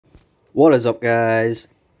What is up, guys?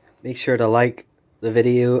 Make sure to like the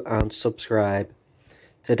video and subscribe.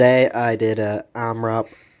 Today I did a AMRAP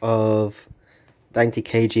of 90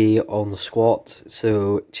 kg on the squat,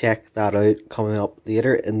 so check that out coming up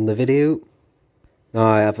later in the video. Now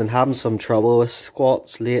I've been having some trouble with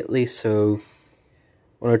squats lately, so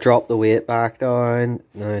I'm going to drop the weight back down,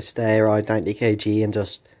 now stay around 90 kg and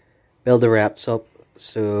just build the reps up.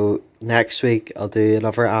 So next week I'll do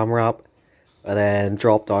another AMRAP and then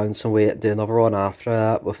drop down some weight and do another one after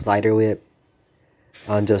that with lighter weight,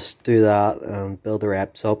 and just do that and build the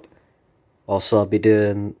reps up. Also, I'll be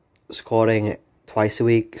doing squatting twice a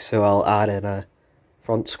week, so I'll add in a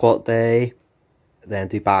front squat day, then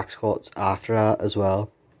do back squats after that as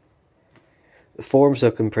well. The form's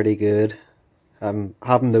looking pretty good. I'm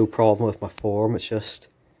having no problem with my form. It's just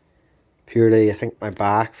purely, I think, my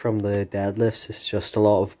back from the deadlifts is just a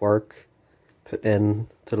lot of work put in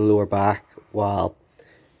to the lower back while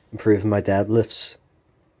improving my deadlifts.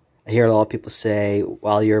 I hear a lot of people say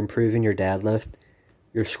while you're improving your deadlift,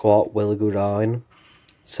 your squat will go down.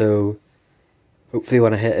 So hopefully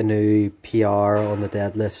when I hit a new PR on the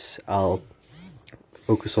deadlifts, I'll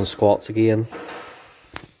focus on squats again.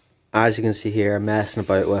 As you can see here, I'm messing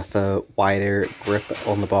about with a wider grip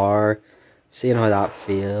on the bar, seeing how that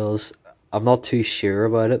feels. I'm not too sure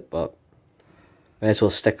about it, but may as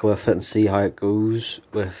well stick with it and see how it goes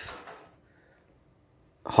with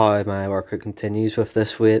how my workout continues with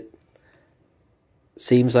this weight.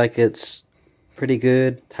 Seems like it's pretty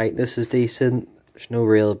good. Tightness is decent. There's no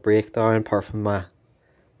real breakdown apart from the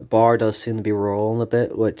bar does seem to be rolling a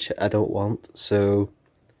bit, which I don't want. So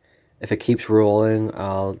if it keeps rolling,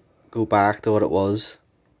 I'll go back to what I was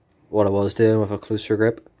doing with a closer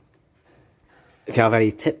grip. If you have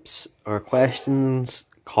any tips or questions,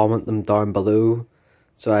 comment them down below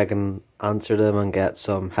so I can answer them and get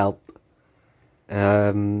some help.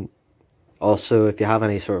 Also, if you have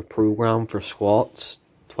any sort of program for squats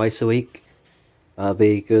twice a week, that'd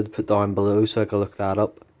be good to put down below so I can look that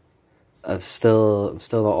up. I'm still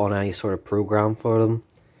not on any sort of program for them,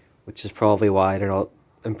 which is probably why they're not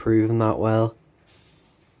improving that well.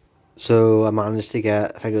 So I managed to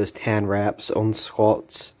get, I think it was 10 reps on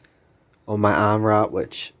squats on my AMRAP,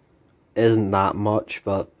 which isn't that much,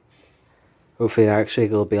 but hopefully next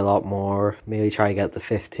week it'll be a lot more. Maybe try to get to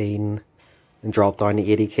 15 and drop down to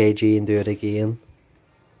 80 kg and do it again.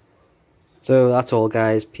 So that's all,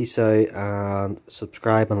 guys. Peace out and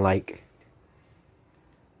subscribe and like.